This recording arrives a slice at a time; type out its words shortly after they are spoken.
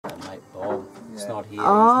Bob's not here.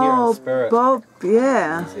 Oh, he's here in spirit. Bob,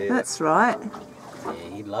 yeah, that's right. Yeah,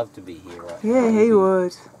 he'd love to be here, right? Yeah, he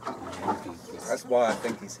would. That's why I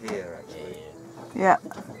think he's here, actually. Yeah.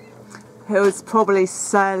 He was probably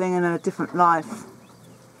sailing in a different life.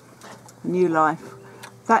 A new life.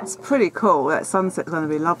 That's pretty cool. That sunset's going to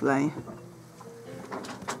be lovely.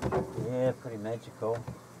 Yeah, pretty magical.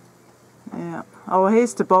 Yeah. Oh, well,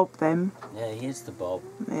 here's to Bob then. Yeah, here's to Bob.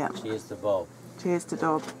 Yeah. Cheers to Bob. Cheers to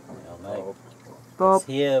Bob. Yeah, mate. Bob.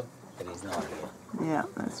 He's here, but he's not here. Yeah,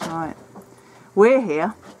 that's right. We're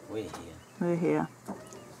here. We're here. We're here.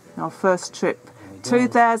 Our first trip.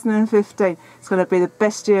 2015. It's going to be the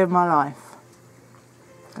best year of my life.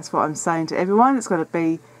 That's what I'm saying to everyone. It's going to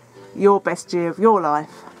be your best year of your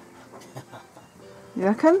life. You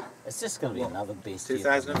reckon? It's just going to be another best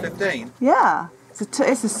 2015? Yeah. It's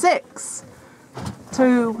a 6. 2,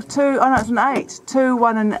 oh no, it's an 8. 2,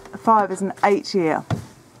 1 and 5 is an 8 year.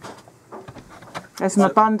 It's an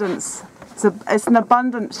abundance. It's an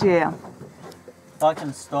abundance year. If I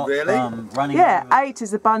can stop running. Yeah, over, 8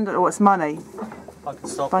 is abundant, or it's money. If I can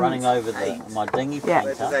stop running over my dinghy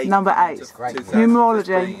painter. Number 8.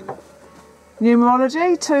 Numerology.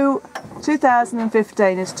 Numerology,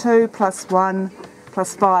 2015 is 2 plus 1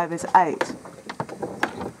 plus 5 is 8.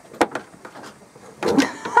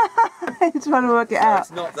 You're trying to work it out.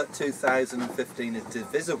 It's not that 2015 is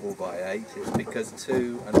divisible by 8, it's because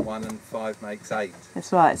 2 and 1 and 5 makes 8.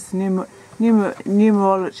 That's right, it's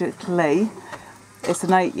numerologically, it's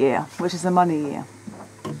an 8 year, which is a money year.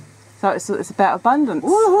 So it's about abundance.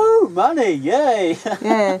 Woohoo! Money! Yay!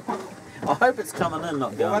 Yeah. I hope it's coming in,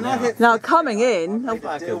 not going out. No, coming in. I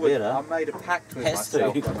made a pact with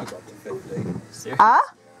myself when I got to 50. Ah?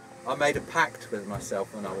 I made a pact with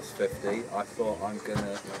myself when I was 50. I thought I'm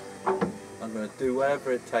gonna do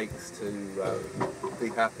whatever it takes to be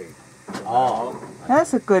happy. Oh,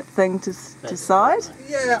 That's a good thing to decide.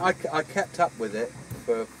 Yeah, I kept up with it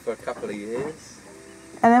for a couple of years.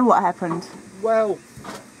 And then what happened? Well,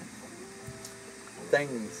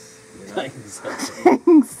 things. You know.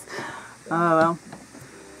 Things. Oh well.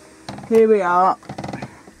 Here we are.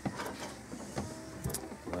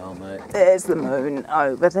 well, mate. There's the moon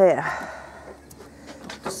over there.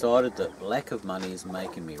 Decided that lack of money is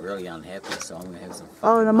making me really unhappy, so I'm going to have some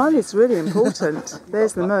fun. Oh, the money's really important.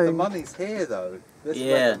 There's the The moon. money's here though. This is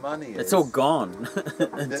Yeah, where the money is. it's all gone.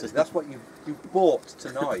 That's what you bought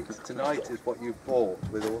tonight. Tonight is what you bought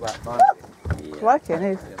with all that money. Yeah. Crikey, you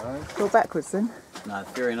You know. go backwards then. No,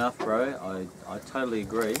 fair enough, bro. I totally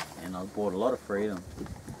agree, and I bought a lot of freedom.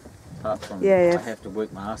 Apart from Yeah. I have to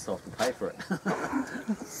work my ass off to pay for it.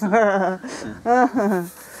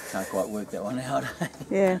 Can't quite work that one out.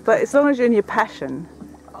 Yeah, but as long as you're in your passion.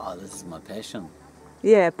 Oh, this is my passion.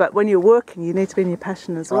 Yeah, but when you're working, you need to be in your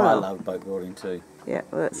passion as well. Oh, I love boat building too. Yeah,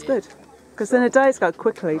 well, that's Yeah. good. Because then the days go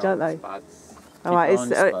quickly, don't they? Spuds. All right, on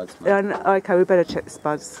your spuds, mate. okay, we better check the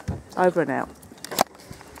spuds. Over and out.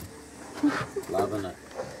 Loving it.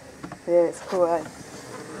 Yeah, it's cool, eh?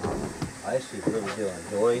 I actually really do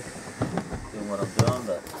enjoy doing what I'm doing,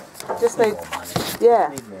 but Just I need, more money. yeah,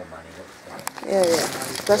 I need more money. yeah.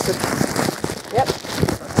 That's it. Yep.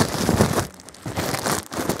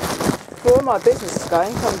 For all my business is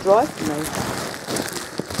going, come drive for me.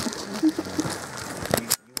 You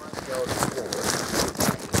won't go to war.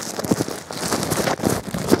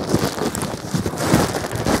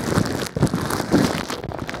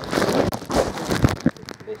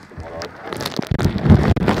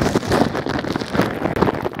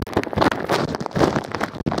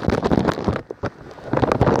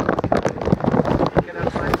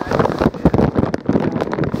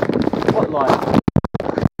 What light?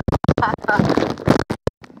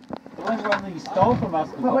 The one you stole from us.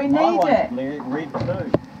 But we need it. Red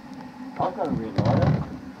too. I've got a red lighter.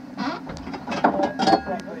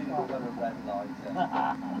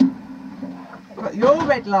 Got your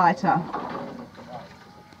red lighter.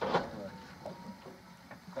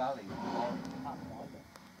 Valley.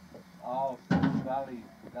 Oh, Valley.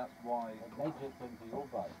 That's why. They dipped into your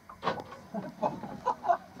boat.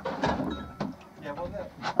 Yeah, well,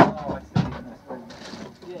 that. Oh, I see.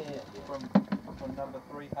 Yeah. From number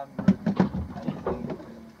 318 to.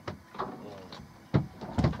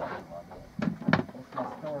 That's my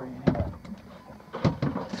story anyway.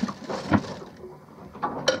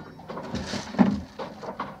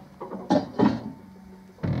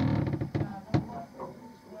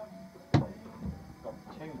 Got the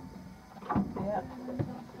tune. Yeah.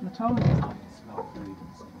 I told you. I can smell food and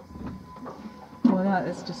stuff. Well, no,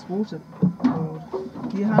 it's just water.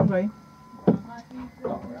 You hungry?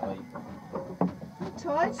 Not really.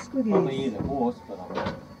 Tight, Probably squiggy. eat a horse, but I'm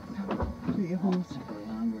Eat your horse. pretty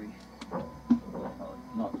hungry.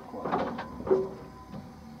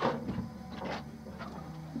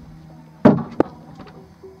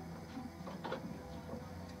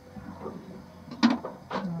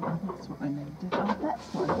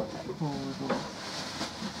 poor little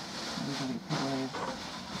piggies.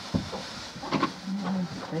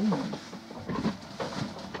 Beans.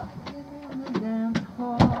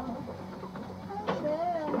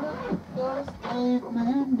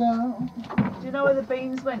 Do you know where the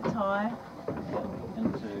beans went, Ty?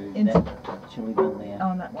 Into that chili bin there.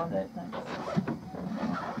 Oh, that one. Thanks.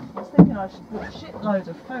 I was thinking I should put shitloads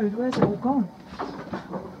of food. Where's it all gone?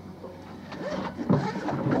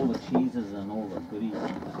 All the cheeses and all the goodies.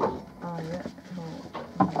 Oh, yeah. Cool.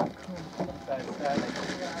 Oh, cool.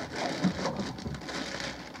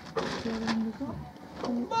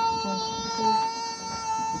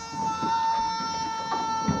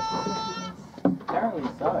 Apparently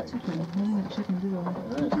so. Chicken. Yeah, chicken diddle.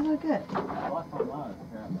 What did I get? Life on Mars,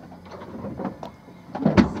 apparently.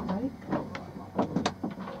 Steak.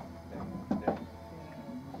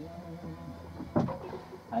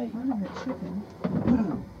 Hey, I didn't get chicken.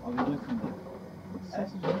 I've been looking at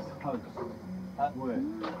Sausages. posts at work.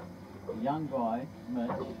 A young guy,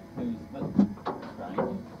 Mitch, who's a bit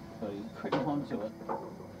strange, so he's pretty onto it.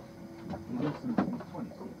 He listens, he's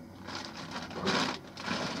 26.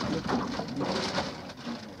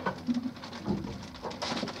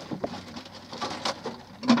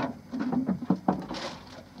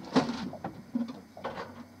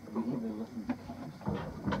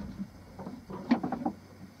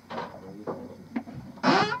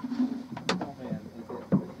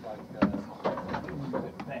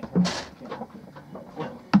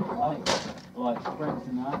 Like Frank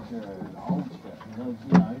Sinatra and old shit,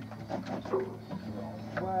 you know.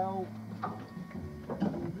 Well,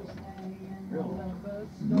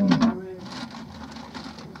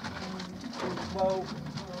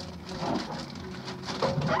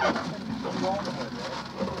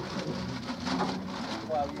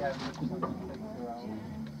 yeah.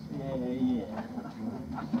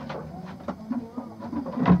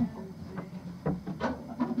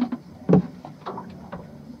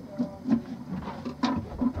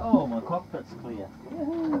 Oh, my cockpit's clear.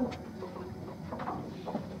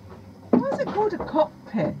 Why is it called a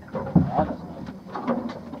cockpit? I don't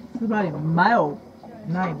know. It's a bloody male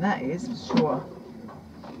name, that is, for sure.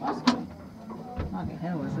 Must be. Bloody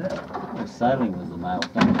hell, is it? Well, sailing was a male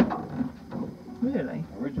thing. Really?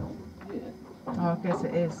 Original. Yeah. Oh, I guess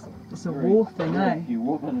it is. It's a war thing, eh? If you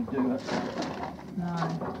were going to do it. No.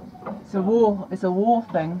 It's a war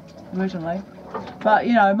thing, originally. But,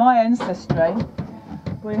 you know, my ancestry,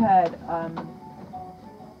 we had, in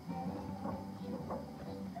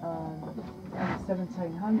the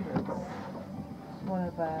 1700s,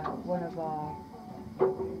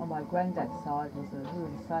 on my granddad's side was a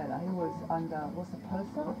sailor. He was under, what's the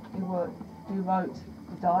purser? He wrote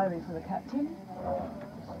the diary for the captain.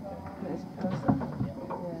 British purser.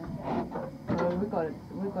 Yeah. So we got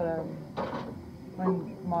when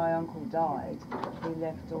my uncle died, he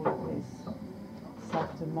left all of his stuff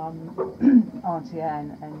to Mum, Auntie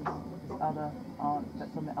Anne, and his other aunt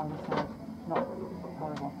that's on the other side, not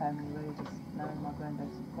one of my family, really, just knowing my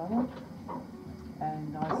granddad's brother.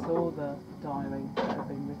 And I saw the diary that had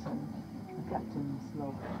been written, the captain's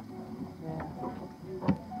log. Yeah.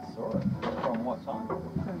 Saw it? From what time?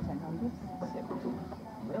 1700s.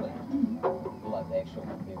 Really? Like the actual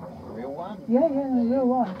real one? Yeah, the real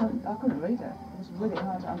one. I couldn't read it. It was really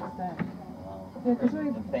hard to understand. Yeah, because we.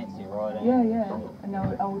 The fancy writing. Yeah. And no,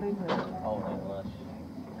 Old English. Old English.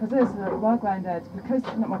 Because there's my granddad,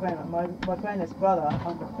 not my granddad, my granddad's brother,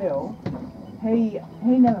 Uncle Phil, he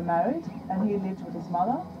never married and he lived with his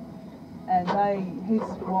mother. And his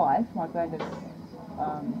wife, my granddad's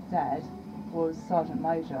dad, was Sergeant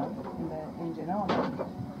Major in the Indian Army.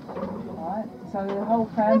 Right? So the whole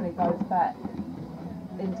family goes back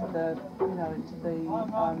into the military.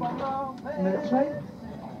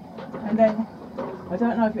 And then I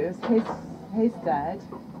don't know if it was his dad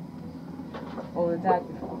or the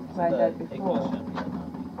granddad before.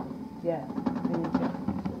 Yeah, in India.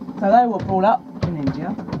 So they were brought up in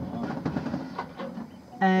India.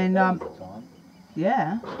 And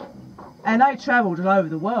yeah. And they travelled all over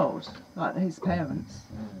the world, like his parents.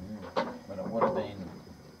 But it would have been,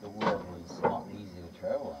 the world was not easy to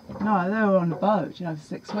travel on. No, they were on the boat, for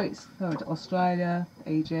 6 weeks. They went to Australia,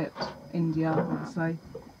 Egypt, India, obviously.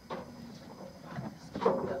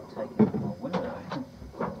 They'll take it from a window.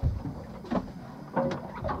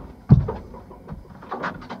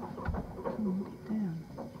 Down.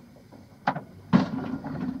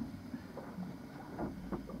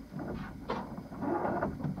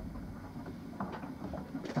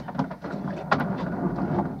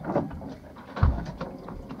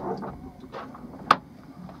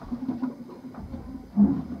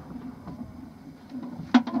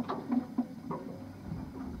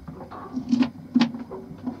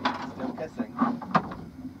 Still kissing.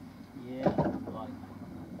 Yeah, like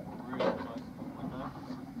really close to the window.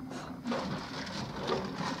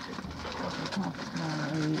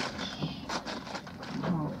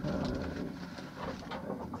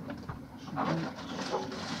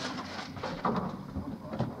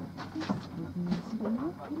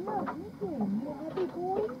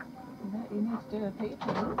 You need to do a pee pee.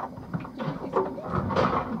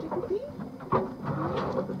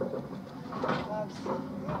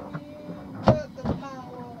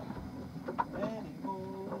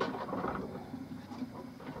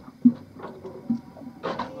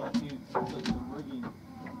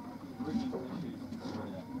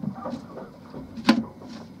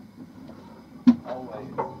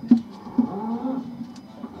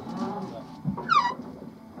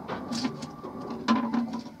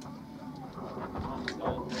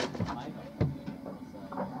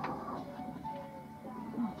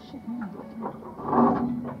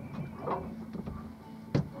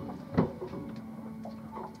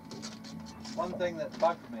 One thing that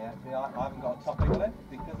bugs me actually, I haven't got a topping lift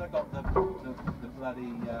because I got the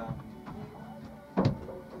bloody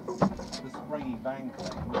the springy van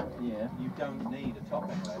clean. Yeah. You don't need a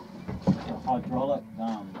topping lift. Hydraulic.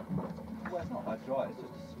 Well, it's not hydraulic. It's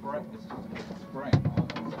just a spring. It's just a spring.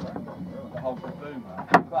 The whole boomer.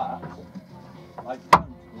 But I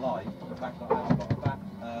don't like the fact that I've got a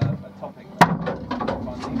topping lift. If I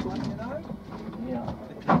need one, you know. Yeah.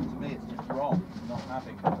 To me, it's just wrong not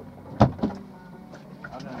having one. I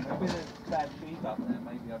don't know, maybe there's bad feed up there,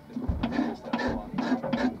 maybe I could instead of one.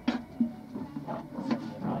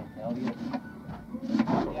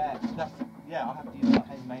 Yeah, I have to use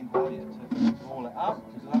my main halyard to roll it up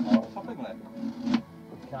because I haven't got a topping lift. You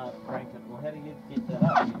can't crank it. Well, how do you get that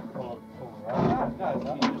up? You pull the rope. No,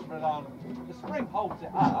 you just rely on, the spring holds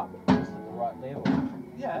it up. Just at the right level.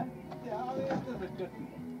 Yeah, I mean, it does a good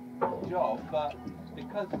job, but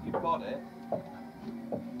because you've got it,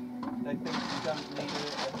 they think you don't need a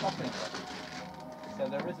topping lift. So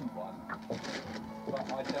there isn't one.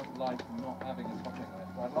 But I don't like not having a topping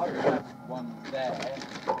lift. I'd like to have one there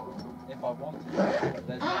if I wanted to, but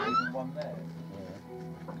there's not even one there. Yeah.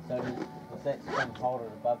 So does that spring hold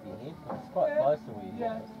it above your head? 'Cause it's quite close to where you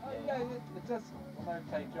Yeah, are. it does an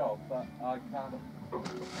okay job, but I can't.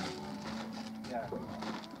 Yeah.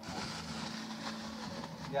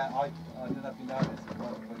 Yeah, I don't know if you noticed,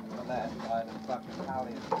 when we left, I had a fucking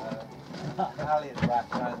halyard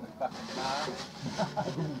wrapped around the fucking car. I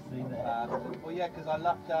didn't see that. Well, yeah, because I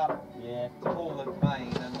lucked up Yeah. to pull the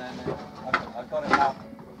main, and then I got it up,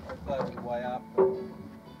 floated the way up. And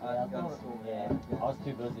I thought I was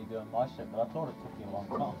too busy doing my shit, but I thought it took you a long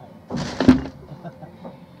time.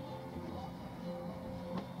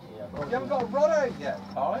 Yeah, You haven't got a rod out yet,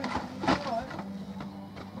 Ty? Alright.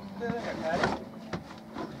 Feeling okay?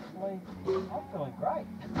 I'm feeling great.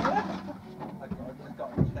 I just got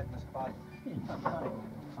to check this bud.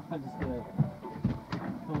 I'm just gonna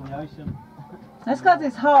fill the ocean. That's because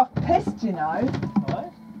it's half pissed, you know.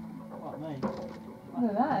 What? What, me?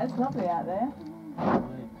 Look at that, it's lovely out there.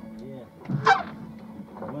 Yeah.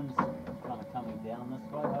 The wind's kind of coming down this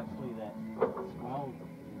way. Hopefully that swell,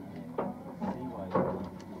 that seaway. Yeah.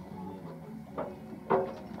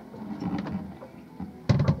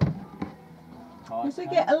 Does it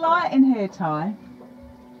get a light in here, Ty?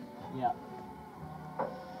 Yeah.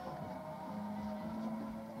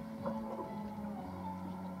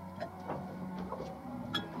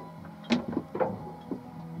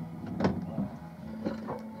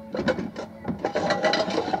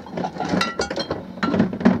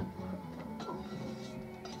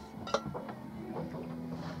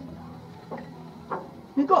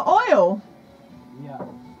 You got oil? Yeah.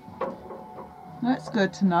 That's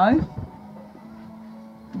good to know.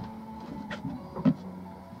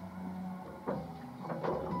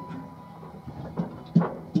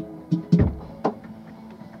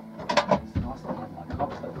 It's nice to have my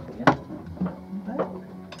cockpit here.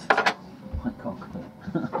 My cockpit.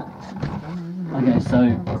 Okay, so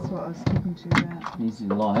That's what I was talking to you about. here's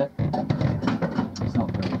your light. It's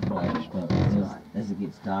not very flash, but as it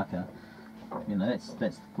gets darker, you know,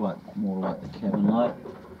 that's quite more like the cabin light.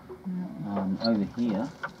 Over here,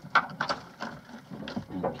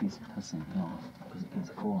 and it keeps pissing off because it keeps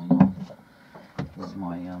falling off. This is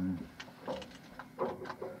my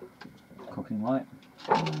cooking light.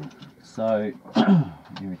 So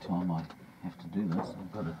every time I have to do this,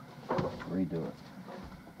 I've got to redo it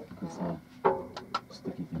because the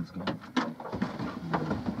sticky things go.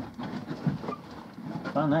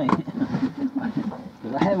 Fun, eh?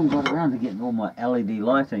 Because I haven't got around to getting all my LED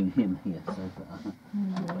lighting in here so far.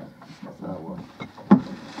 So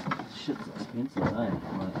shit. expensive, eh?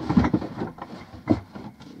 Like,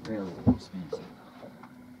 really expensive.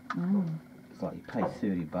 Mm. It's like you pay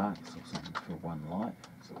 $30 or something for one light.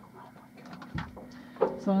 It's like, oh my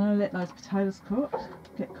god. So I'm going to let those potatoes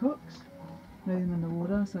get cooked, leave them in the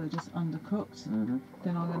water so they're just undercooked. Mm-hmm.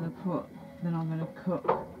 Then I'm going to cook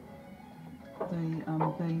the beans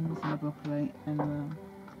and the broccoli and the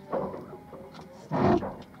steak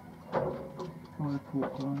or the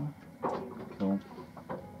pork roll. Cool.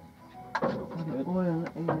 So the oil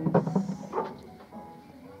is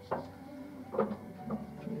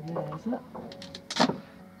through there, is it?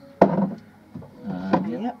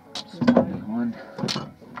 Yep. Yep. Just behind.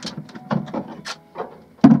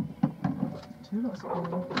 2 lots of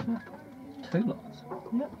oil. Is it? 2 lots.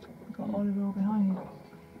 Yep. I've got olive oil behind you.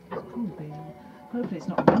 It's probably been. Hopefully it's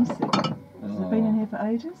not rancid. Has it been in here for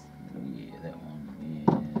ages? Oh, yeah, that one.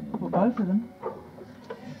 Well, both of them.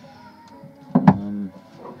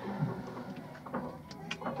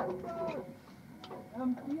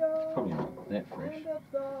 Probably not that fresh. No,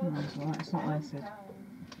 it's alright. It's not rancid.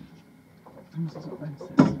 Unless it's not rancid.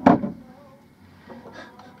 It's fine.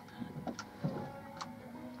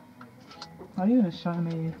 Are you going to show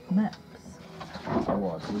me maps? I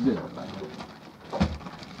was. We'll do that later.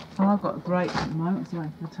 Oh, I've got a grate at the moment. It's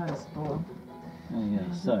waiting for the toast to boil. Oh, yeah.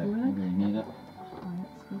 Is it So, boiling? we really need it. Oh,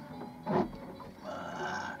 that's good.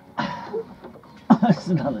 That's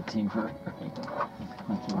another temporary.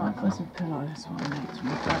 Right, that's a pillow. That's what I need to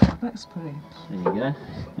make. That's pretty. There you go.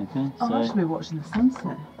 Okay, Oh, I should so be watching the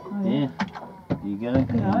sunset. Oh, yeah, there you go.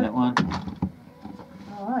 And Yeah. that one.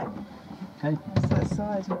 Alright. Okay. That's that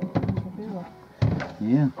side of the viewer.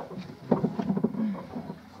 Yeah.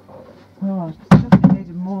 Well, I definitely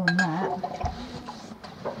needed more than that.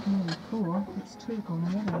 More than 4. It's 2 gone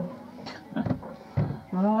already.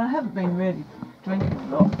 Well, I haven't been really drinking a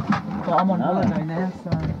lot, but I'm on No. holiday now,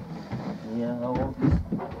 so Yeah. Oh, well,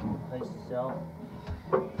 pace yourself.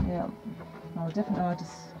 yeah. Oh, definitely, I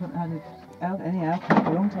just haven't had any alcohol for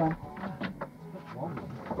a long time. Wobbly.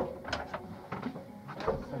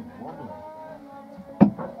 So wobbly.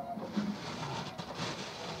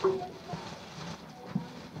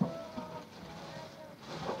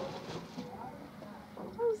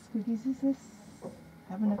 Oh, Squiggies, is this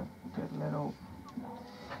having a good little.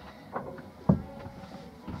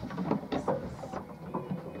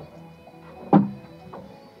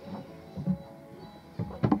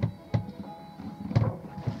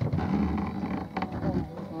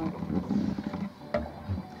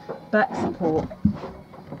 Back support.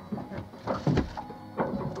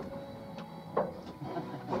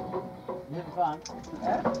 You having fun?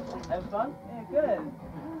 Yeah? Having fun? Yeah, good.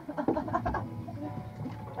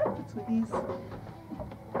 Squiggies.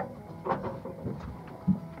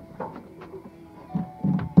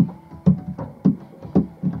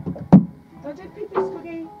 Don't do pee-pee,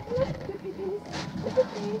 Squiggy. Do pee-pees. Do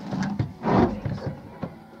pee-pee.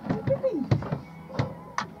 Do pee-pee.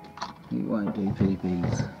 You won't do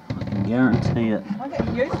PPs. I can guarantee it. I'm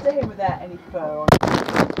getting used to him without any fur on.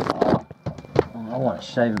 Oh, I want to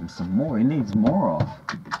shave him some more. He needs more off.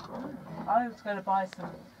 I was going to buy some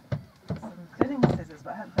thinning scissors,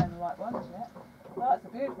 but I haven't found the right ones yet. Oh, it's a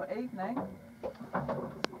beautiful evening.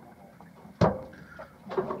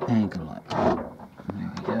 Angle like that.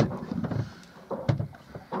 There we go.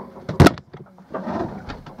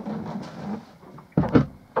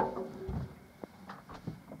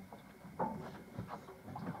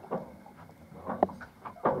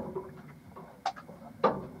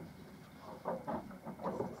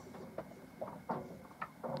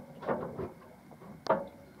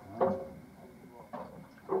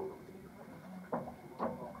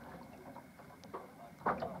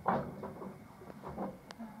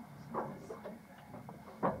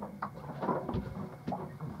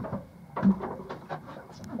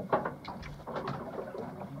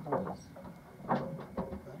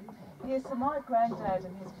 Yeah, so my granddad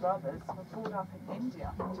and his brothers were brought up in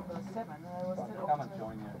India until they were 7 and they were sent Come off and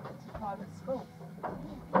join you. to private school.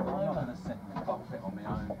 I'm not going to sit in the cockpit on my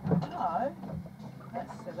own. No,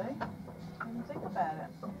 that's silly. Didn't think about it.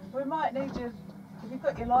 We might need you. Have you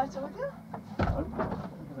got your lighter with you?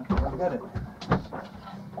 I've got it.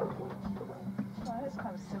 Oh, that's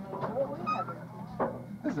kind of similar to what we have here.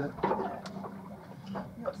 Is it? Yeah.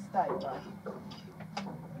 You got steak, right?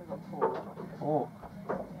 We've got pork. Pork.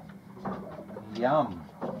 Yum.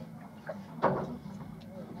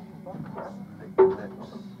 Lick your lips.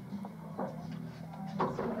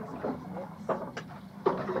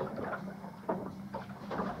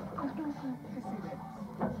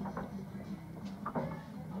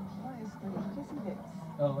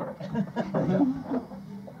 Oh, look.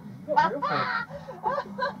 Got real pork.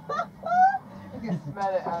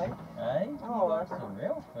 about it, eh? Hey, you Oh. got some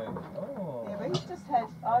real food. Oh. Yeah, but he's just had.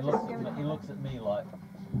 He looks at me like,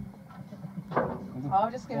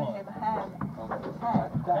 I've just given What? him ham.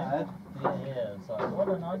 Dad, yeah. It's like, why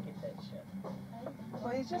don't I get that shit?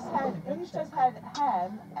 Well, he's just had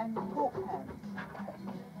ham and pork ham.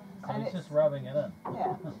 So And he's it's- just rubbing it in.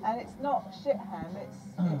 Yeah, and it's not shit ham. It's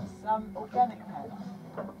organic ham.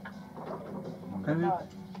 can you No,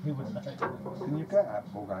 He would know. can you get that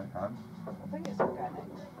organic ham? I think it's organic.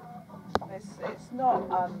 It's not.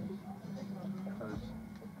 Because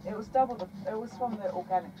It was double the. It was from the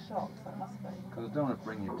organic shops. That must be. I don't want to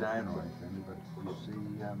bring you down or anything, but you see,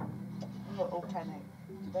 Not organic.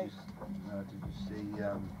 did you see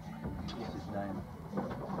what's his name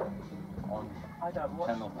on I don't watch.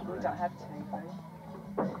 Channel We 3. don't have TV.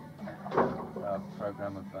 a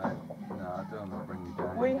program about? No, I don't want to bring you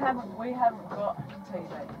down. We haven't got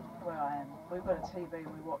TV where I am. We've got a TV.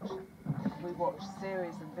 We watch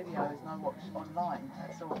series and videos, and I watch online.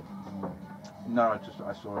 That's all. No, I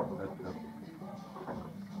saw a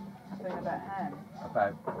Thing about ham,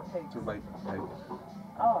 about pigs. to rape pigs.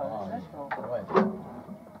 Oh, dreadful. Wait.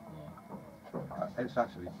 It's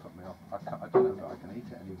actually put me off. I don't know that I can eat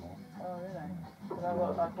it anymore. Oh, really?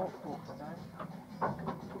 But I bought pork today.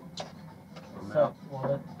 So,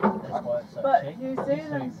 well, that's why it's so But cheap. New It used to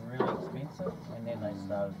Zealand's- be really expensive, and then they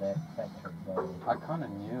started that factory vote. I kind of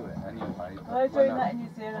knew it anyway. Well, they're doing that in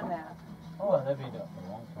New Zealand now. Oh, they've been doing it for a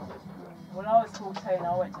long time. When I was 14, I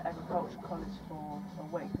went to agriculture college for a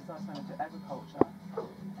week because I was going to do agriculture.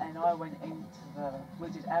 And I went into we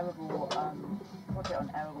did arable, project on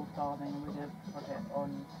arable farming, we did a project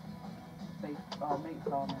on beef, meat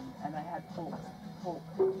farming, and they had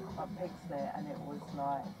pigs there, and it was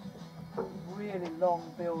like really long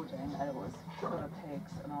building, and it was full of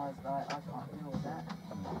pigs, and I was like, I can't deal with that.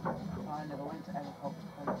 So I never went to agriculture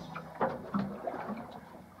college.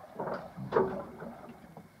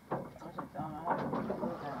 I don't know how to do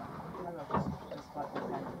that. Maybe I'll just like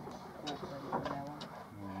organic pork from now on.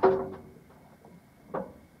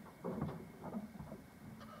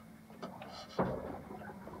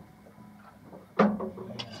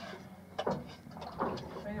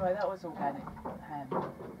 Anyway, that was organic ham.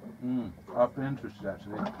 I've been interested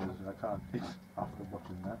actually because I can't eat after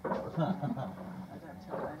watching that. I don't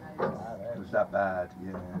tell them It was that bad,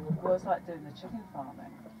 yeah. Well, it's like doing the chicken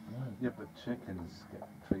farming. Yeah, but chickens get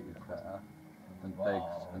treated better than Wow.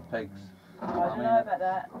 pigs. And pigs. I don't know about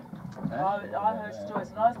that. Eh? I heard stories.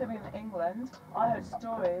 When I was living in England, I heard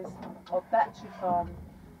stories of battery farm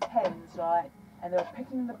hens, right? And they were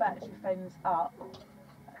picking the battery hens up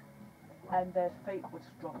and their feet would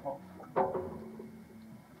drop off.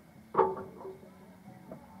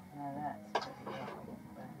 Now that's pretty fucking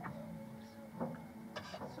bad.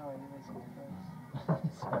 Sorry, you're losing your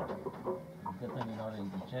voice. Good thing you're not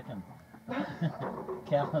eating chicken.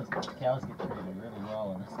 cows get treated really well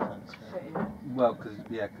in this country. Shit, yeah. Well, because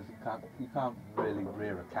you can't really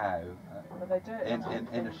rear a cow But they do it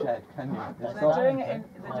in a shed, can you? Well, It's they're not- doing it in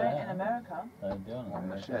America. They're doing it. On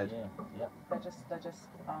the right? shed. Yeah, yep, They're just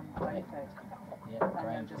grain fed. yep. And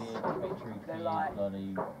Grain they're fed, just- factory they're fed, like-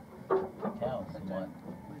 bloody cows. They're Like, doing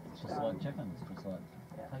just like chickens, just like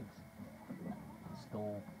Yeah. pigs.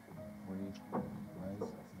 Store, breed,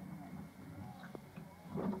 raise.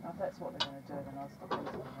 If that's what they're going to do, then I'll stop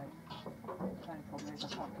eating meat. The only problem is I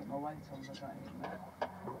can't keep my weight on by don't eat meat.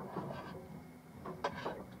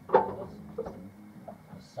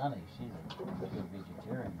 Sunny, she's a pure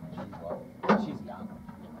vegetarian. She's young.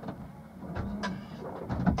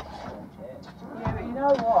 Yeah, but you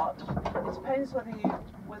know what? It depends whether you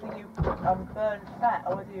burn fat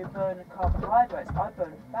or whether you burn carbohydrates. I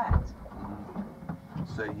burn fat.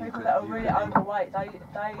 So you People could, that are you really could eat- overweight, they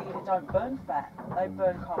don't burn fat. They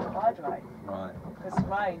burn carbohydrate. Right. Because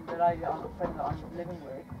Rain, the lady, the friend that I'm living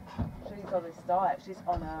with, she's on this diet. She's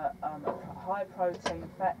on a high protein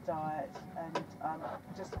fat diet and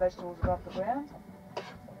just vegetables above the ground.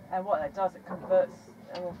 And what that does, it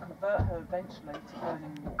will convert her eventually to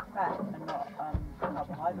burning fat and not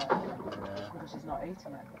carbohydrate because she's not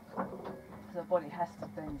eating it. So her body has to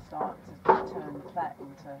then start to turn fat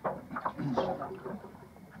into sugar.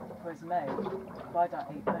 Whereas me, if I don't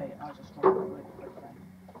eat meat, I just drop it really quickly.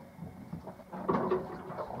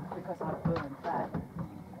 Because I burn fat.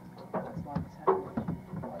 That's why it's happening.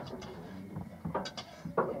 Yeah.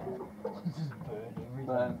 Just burn everything.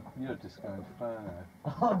 Burn. You're just going inferno.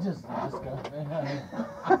 I'm just going.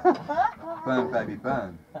 Burn, baby,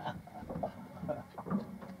 burn. I'm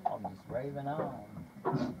just raving on.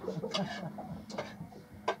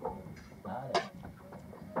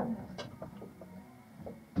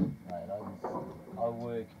 Mate, I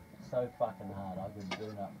work so fucking hard. I could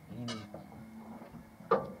burn up anything.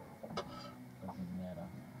 Doesn't matter.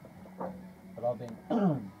 But I've been,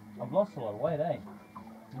 I've lost a lot of weight, eh?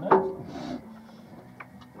 You know?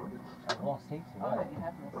 I've lost heaps I of weight. bet you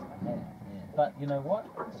have lost Yeah, weight. yeah. But you know what?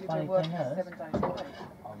 Because you've Funny been working thing is, 7 days a week.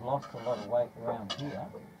 I've lost a lot of weight around here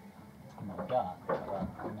in my gut, but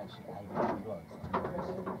I'm actually 80 kilos. I'm 70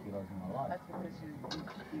 kilos in my life. That's because you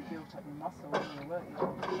built up your muscle all the work you do.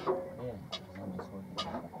 Yeah, because I'm just working so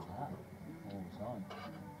fucking hard all the time.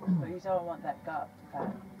 But you don't want that gut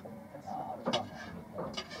fat. That's I'm not trying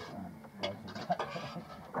not to get that bloated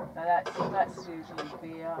gut. No, that's usually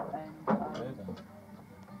beer and Bourbon.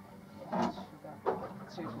 sugar.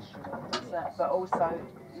 It's usually sugar. That's that. But also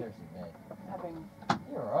Seriously bad. having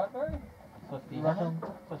You're alright, bro. 50, You reckon?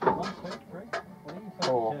 51, 2, 3? What are you?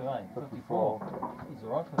 52, eh? 54. He's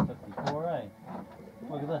alright for 54, eh?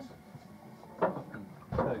 Look at this.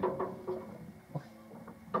 52.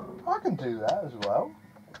 I can do that as well.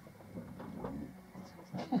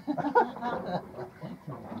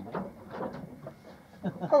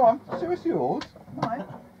 Come on, show us yours. no,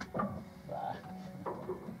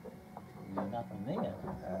 You're nothing there.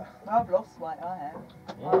 I've lost weight. I have.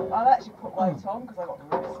 Yeah. I've actually put weight on because I got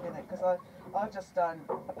really skinny. Because I've just done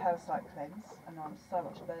a parasite cleanse and I'm so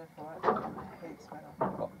much better for it. I'm heaps better.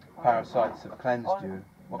 Parasites have cleansed On- you.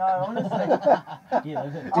 No, honestly. Yeah,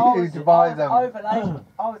 that's it. Do you divide them? I was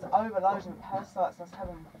overloaded with parasites. I was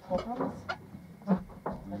having problems.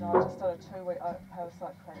 And I just done a 2-week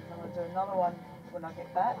parasite cleanse. I'm going to do another one when I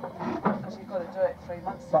get back. Because you've got to do it 3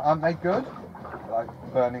 months. But aren't they good? Like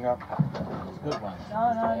burning up? It's a good one.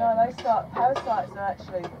 No, they start, parasites are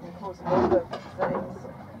actually can cause a lot of disease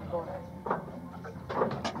in the body.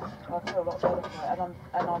 I feel a lot better for it,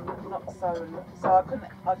 and I'm not so I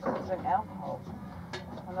couldn't drink alcohol.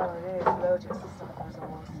 I know what it is, allergic system as I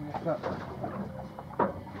was.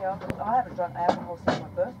 Yeah, I haven't drunk alcohol since my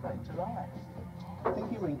birthday in July.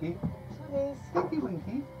 Tinky Winky. Please. Tinky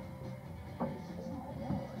Winky.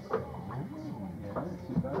 Yeah, it's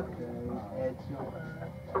your birthday. It's your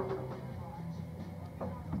birthday.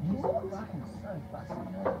 He's fucking so fussy,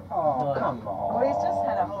 though. Oh, Like, come on. Well, he's just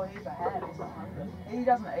had a whole heap of ham. He's not hungry. He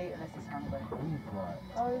doesn't eat unless he's hungry. He's like,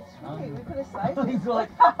 Oh, it's really, we could have saved him. he's like,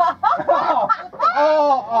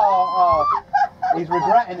 Oh. He's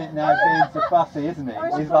regretting it now being so fussy, isn't he? I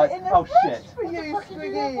should He's put like, it in the oh fridge shit. for you,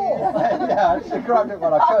 Squiggy. Yeah, I should have grabbed it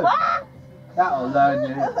when I could. That'll learn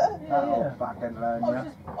you. That'll Yeah. fucking learn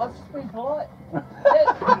you. I've just been polite. No,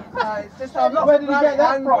 it's just I'm not Where did he get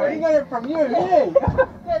that from? hungry. He got it from you, didn't he?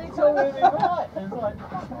 Then he told me to be polite. And it's like,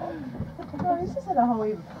 No, he's just had a whole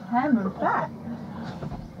heap of ham and fat.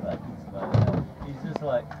 he's just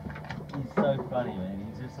like, he's so funny, man.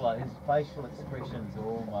 He's just like, his facial expressions are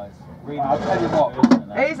almost really. I'll tell you what.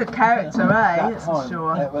 He's a character, eh? That That's time, for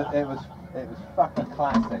sure. It was fucking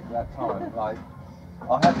classic that time. Like,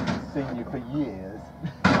 I hadn't seen you for years.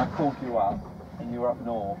 And I called you up, and you were up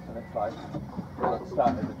north, and it's like, I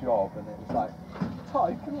started the job, and it was like,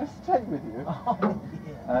 Ty, can I stay with you? Oh,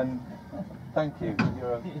 yeah. And thank you.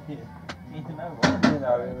 You're a, You know what? you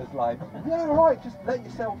know, it was like, yeah, all right, just let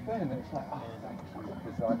yourself in. It's like, oh, thank you,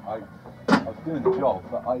 because I was doing the job,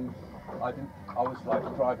 but I didn't. I was like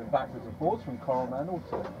driving backwards and forwards from Coromandel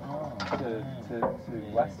to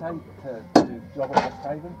West Haven to do the job at West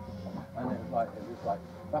Haven, and it was like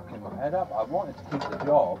fucking my head up. I wanted to keep the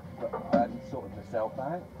job, but I hadn't sorted myself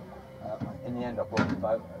out. In the end, I brought the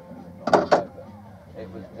boat over. It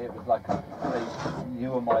was like a complete,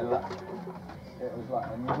 you were my luck. It was like,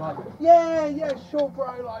 and you're like, yeah, sure,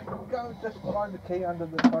 bro, like, go just find the key under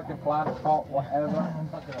the fucking plant pot, whatever. I'm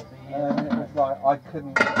not gonna be here. And it was like, I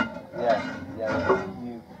couldn't,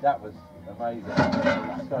 that was amazing. He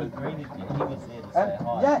So, greeted you. He was there to say and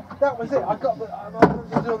hi. yeah, that was it. I got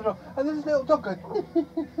and there's a little dog going,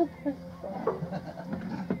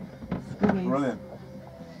 brilliant.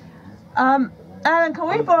 Alan, can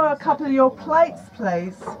we borrow a couple of your plates,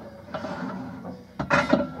 please?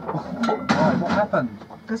 Right, what happened?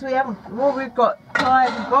 Because we haven't. Well, I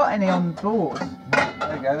haven't got any on board.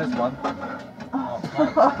 There you go, this one. Oh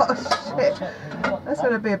shit! That's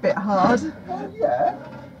going to be a bit hard. Oh, yeah.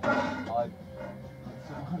 It's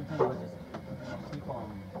the one thing I keep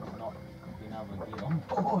on not being able to get on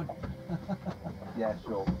board. Yeah,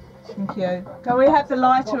 sure. Thank you. Can we have the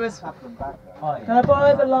lighter as? Happened back there. Oh, yeah. Can I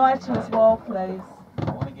borrow the lighter as well, please?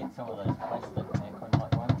 I want to get some of those plastic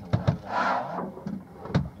acrylite ones or whatever they are.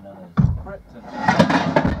 You know those. Krypton.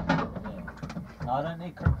 Yeah. No, I don't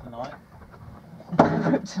need kryptonite.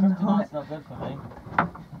 Kryptonite. Kryptonite's not good for me.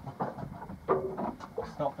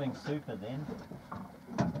 Stop being super then.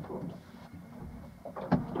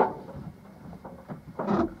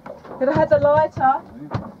 Could have had the lighter.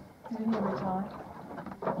 Did you hear me, Ty?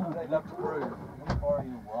 They love to groove. Borrow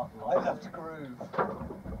your what? They love to groove.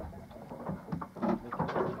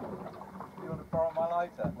 You want to borrow my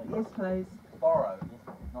lighter? Yes, please. Borrow,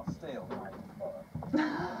 not steal.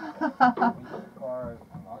 Borrow.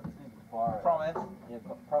 I just need to borrow. Promise. Yeah,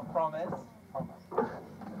 but Promise. promise.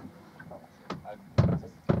 I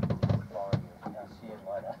Just borrow your shared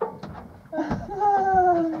lighter.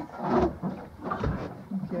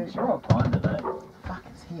 Okay. Sure, I'll find it. Fuck,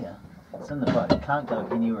 it's here. It's in the boat. It can't go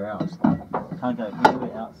anywhere else. Can't go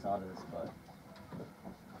anywhere outside of this boat.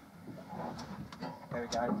 Here we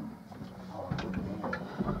go.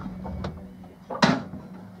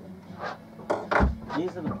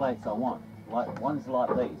 These are the plates I want. Like ones like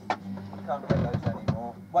these. You can't get those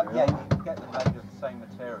anymore. Well, yeah, you can get them made of the same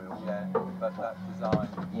material, yeah, but that design.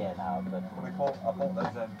 Yeah, no, but I bought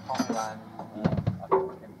those in Holland, I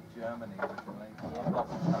think in Germany originally. I've lost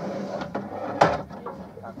them.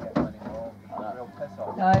 Can't get them anymore. Real piss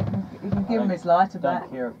off. No, you can give him his lighter back.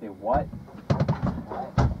 don't care if they're white.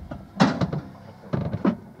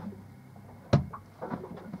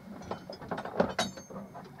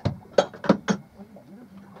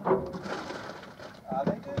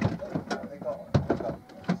 They do. They got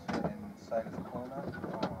shit in Sailor's Corner.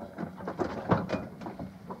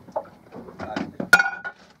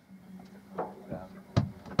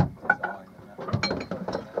 Design and that.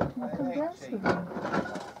 They ain't cheap.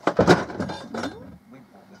 We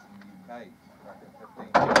bought this in the UK back at 15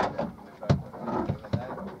 years. We both went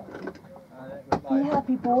there. And it was like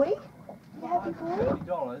happy boy? You happy boy? $50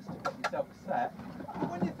 to get yourself a set. But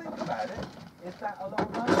when you think about it, is that a lot of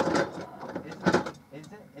money? Is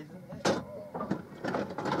it? Isn't it?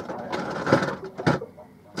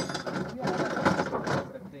 Yeah,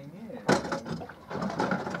 15 years. So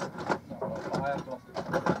not a lot, but I have lost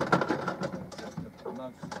the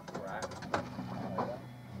most crap.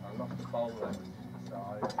 I lost the bowler, which is the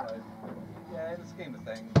size. So yeah, in the scheme of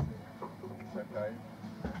things, it's okay.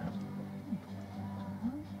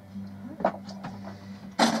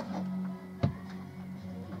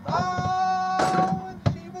 Oh, and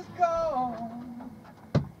she was gone.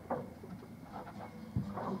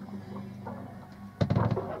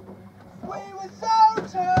 We were so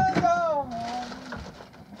turned on.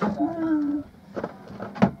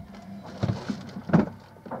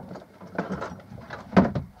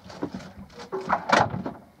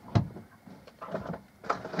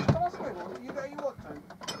 Come on, Squiggle, you know you want to.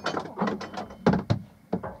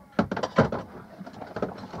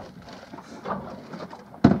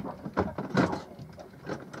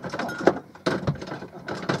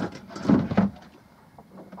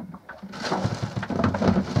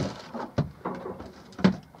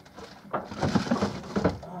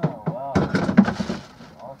 Oh wow.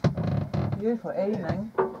 Beautiful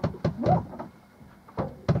evening.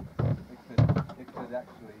 It could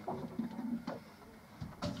actually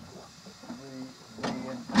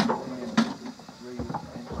re-interest me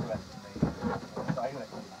in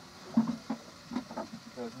sailing.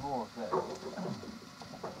 There's more of this.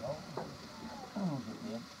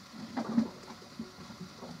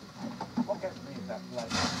 What gets me is that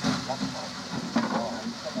bloke.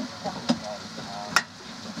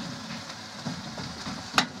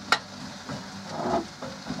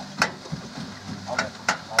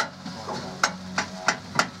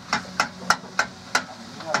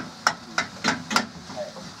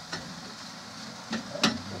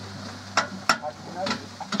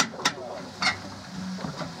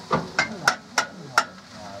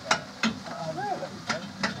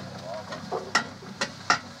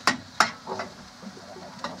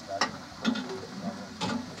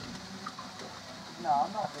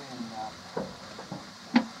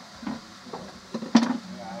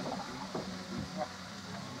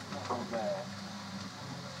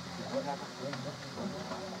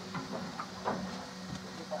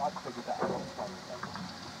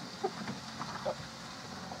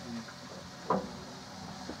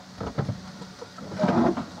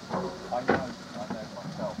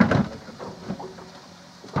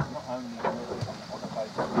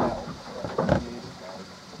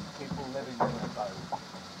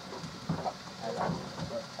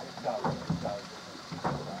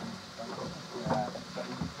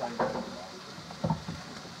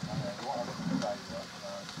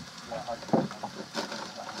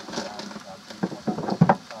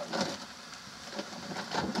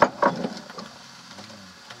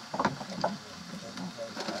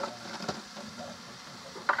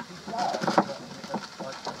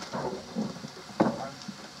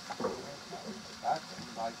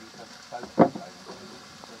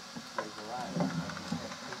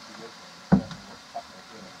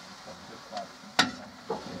 I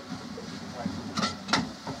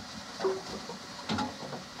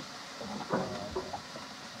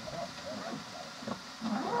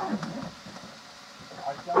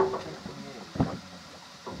don't think he is.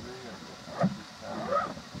 Really.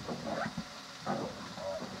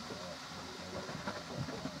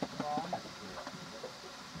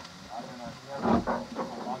 I don't know.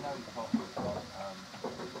 I know he's got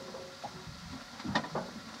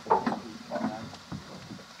finance,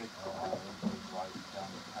 big right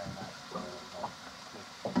down paying out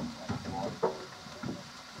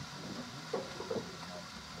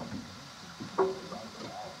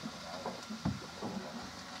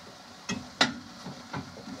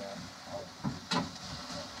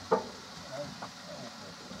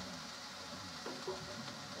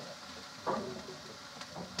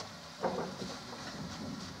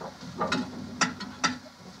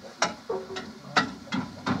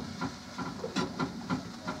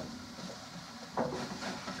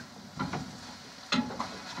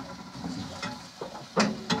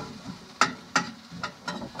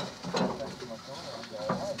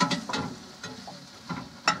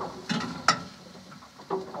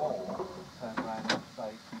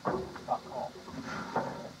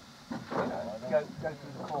go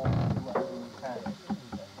through the course and do whatever you can.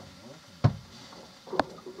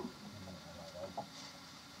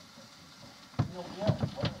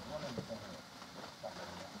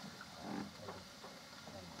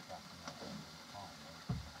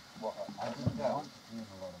 What, I didn't go.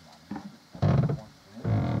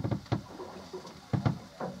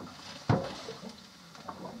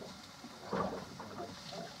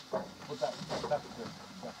 Well, that's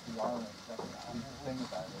the irony, that's the thing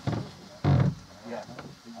about it. Yeah,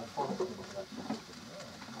 the positive of that.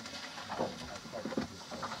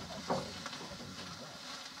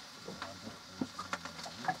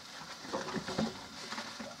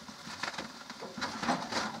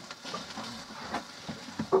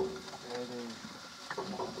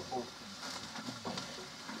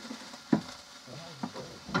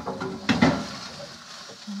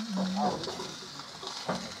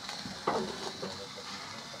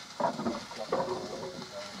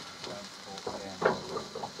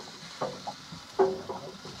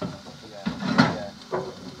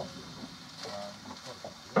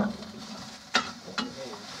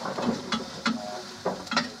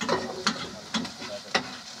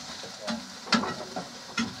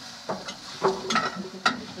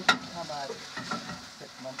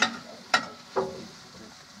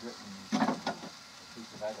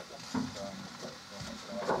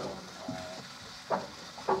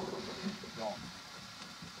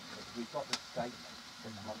 We got the statement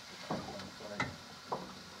 6 months ago when we got it.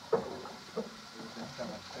 It would have been so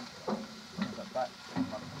much simpler. But back 6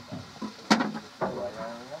 months ago, it was a grey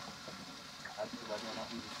area as to whether or not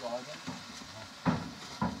he was driving.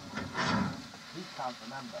 He can't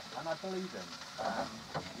remember, and I believe him.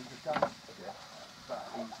 He's a dumb shit, but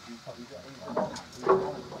he's an honest he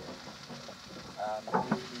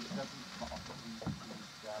doesn't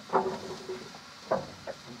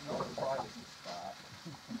he's not the brightest spark.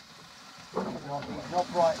 He's not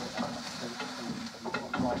bright enough he's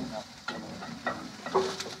not bright enough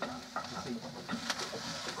to see.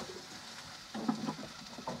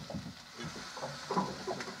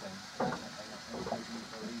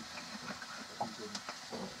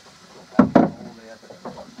 All the evidence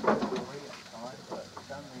at the time, but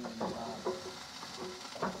it's only in the last,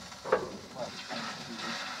 well, it's only 2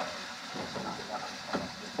 weeks ago that has come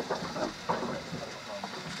up with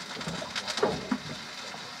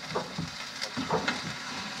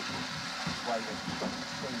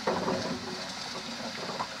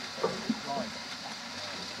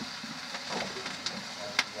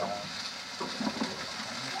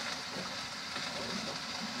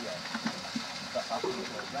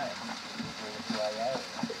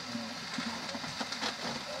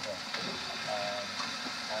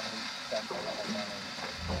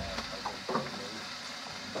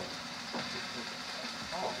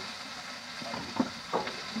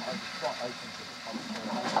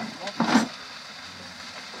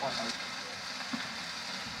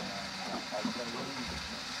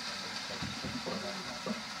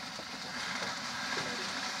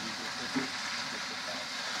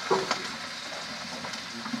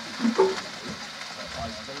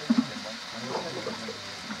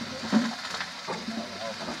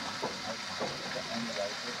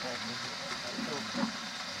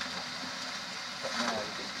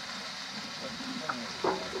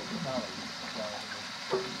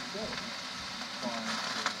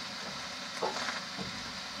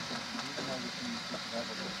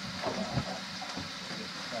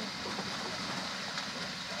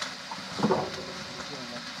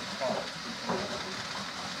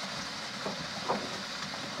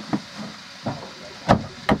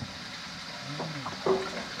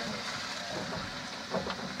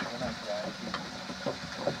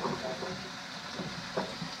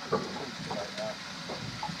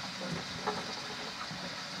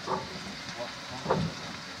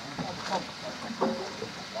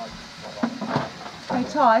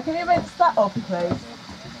Ty, can you rinse that off, please?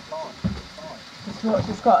 Just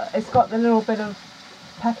watch, it's got the little bit of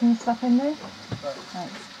packing stuff in there.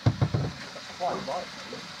 Thanks.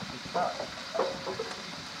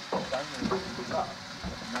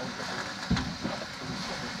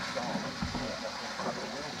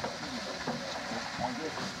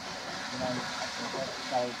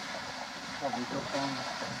 They probably just on,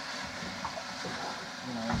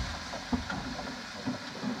 you know.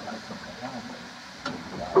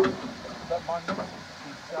 But my missus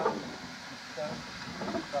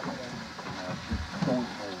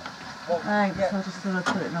Thanks, I just thought I'd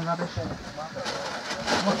put it in the rubbish.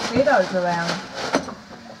 Mosquitoes around.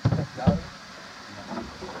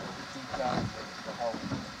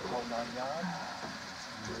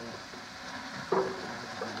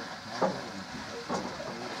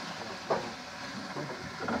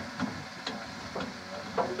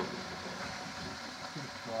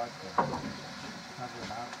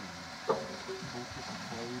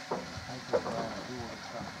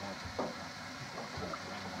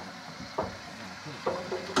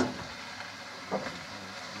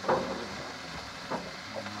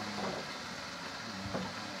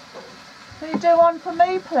 Can you do one for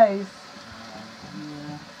me, please?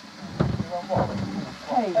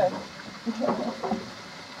 Hey.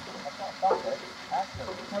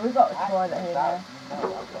 No, we've got a toilet here now.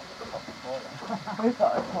 We've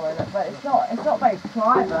got a toilet, but it's not very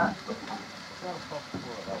private.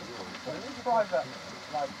 private,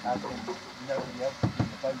 like, as in nobody else is in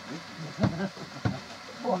the boat with you.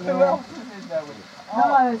 What, who Yeah. else is in there with you? No,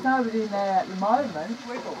 there's nobody in there at the moment.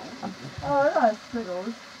 Wiggle. Oh, no,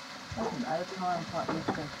 squiggles. Doesn't matter, I'm quite used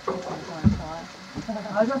to kissing kind of time.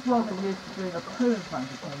 I just wasn't used to doing a poo in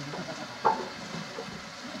front of him.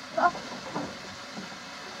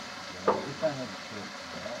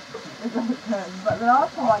 But the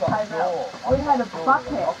last time I came out, we had a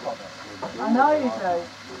bucket. I know you do.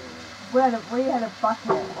 We had a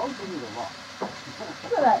bucket. Look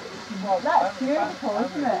at that. That's beautiful,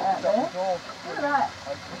 isn't it, out there? Look at that.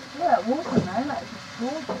 Look at that water, man. That's just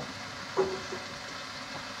gorgeous.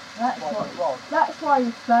 That's why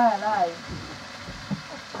you sail, eh?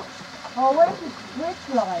 Oh, where's the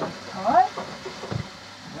switch line, Ty?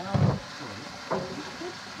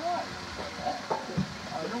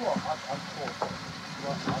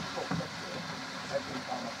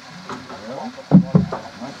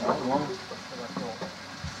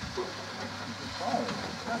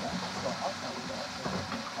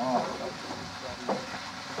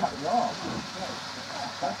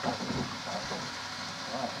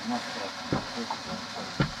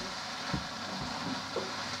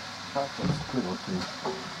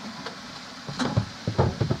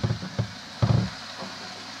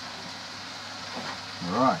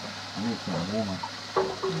 Right, I need some warmer.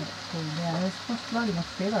 Yeah, there's just bloody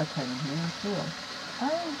mosquito came in here, I'm sure. Oh,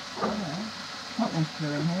 yeah. Not one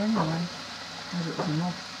flew in here anyway. Maybe it was a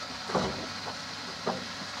moth.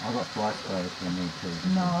 I've got fly spray if you need to.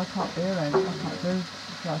 No, I can't do it. I can't do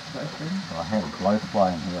fly spray. I had a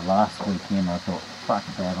blowfly in here last weekend. I thought, fuck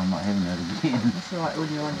that, I'm not having it again. It's alright when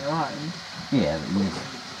you're on your own. Yeah, but you just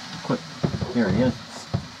quick, there it is.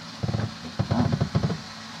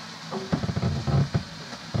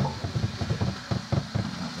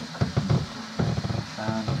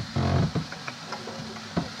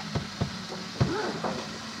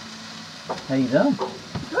 How you doing?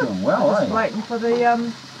 Doing well, Just eh? waiting for the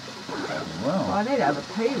Well, I need to have a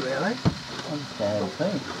pee really. I'm just going to have a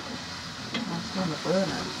pee. I just want to burn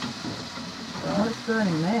it. Oh, it's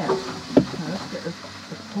burning there. So let's get the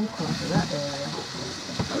pork onto that area.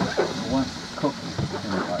 Once it's cooked,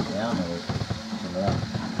 turn it right down or chill out.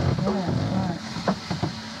 Yeah, right.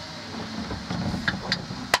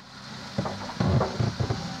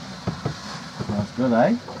 That's good,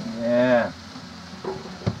 eh? Yeah.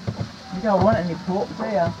 You don't want any pork, do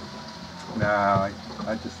you? No, I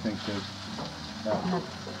just think of that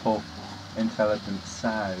poor intelligent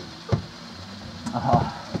sow.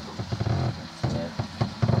 Oh, that's sad.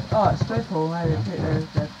 Oh, it's dreadful, maybe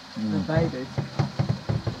the babies.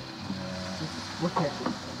 It's wicked.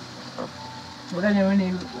 Well, then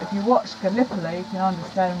if you watch Gallipoli, you can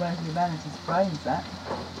understand where humanity's brain's at.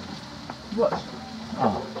 Watch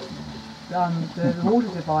Oh, the water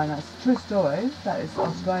diviner. It's a true story. That is, an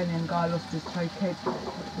Australian guy lost his 3 kids.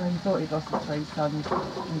 Well, he thought he'd lost his 3 sons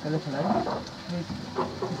in Gallipoli. His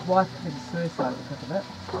wife committed suicide because of it,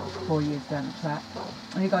 4 years down the track.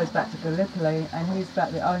 And he goes back to Gallipoli, and he's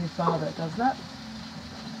about the only father that does that.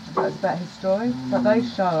 So it's about his story. But they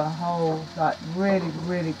show a whole, like, really,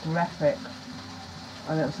 really graphic.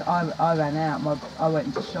 And it was, I ran out. I went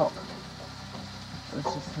into shock. was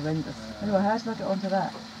just horrendous. Anyway, how did I get onto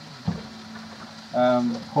that?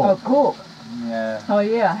 Pork. Oh, pork. Yeah. Oh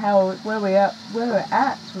yeah, where we're at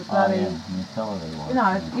with bloody, Oh, yeah. Utility wise. you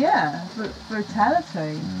know, yeah,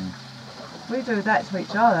 brutality. We do that to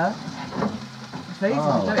each other. It's easy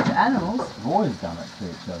to do it to animals. We've always done it to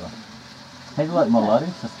each other. How do you like my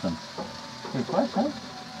loading system? Good question.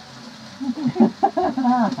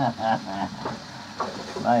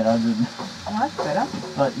 Mate, I didn't. Oh, that's better.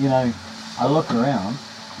 But you know, I look around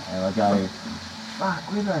and I go, fuck,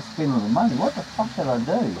 where did I spend all the money? What the fuck did I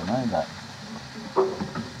do? You know, but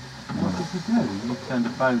What did you do? You turned a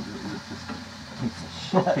boat that was just a piece of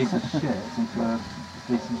shit. piece of shit into a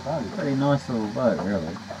decent boat. Pretty nice little boat,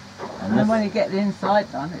 really. And then when you get the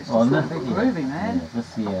inside done, it's just well, a big groovy, man. Yeah,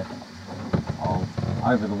 this year,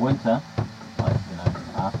 over the winter, like, you know,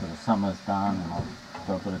 after the summer's done and I've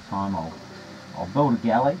got a bit of time, I'll build a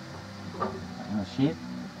galley in a shed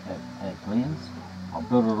at Glenn's. I'll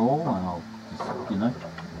build it all and I'll just, you know,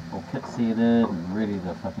 all kit seated and ready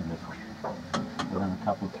to fucking just within a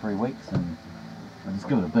couple of 3 weeks, and I'll just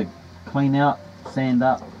give it a big clean out, sand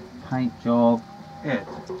up, paint job, It.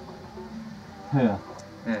 her,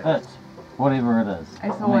 It. it, whatever it is.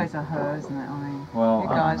 It's always a her, isn't it? I mean, Well, you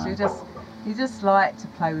I guys, don't know. you just like to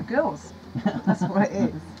play with girls. That's what it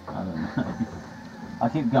is. I don't know. I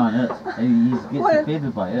keep going it. He gets Well,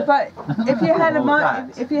 offended by it. But if you had a Well, mo-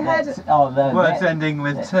 if you had That's- oh, no, Words that- ending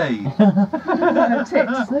with T.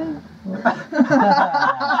 tits,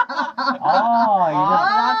 Oh,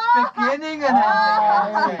 That's beginning and there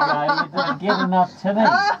you ending. go. You didn't get enough titty.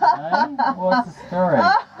 Eh? What's the story?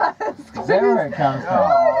 Is that where it comes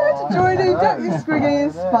from? Joining, don't you, Squiggy?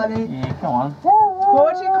 It's funny. Yeah, come on.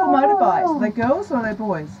 What do you call motorbikes? Are they girls or are they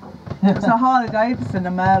boys? It's a Harley Davidson,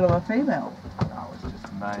 a male or a female? That was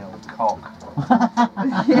just male cock.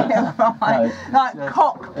 Yeah, right. No, Like just-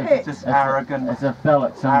 cockpit. It's just arrogant, It's a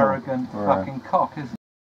phallic symbol arrogant for a- fucking cock, isn't it?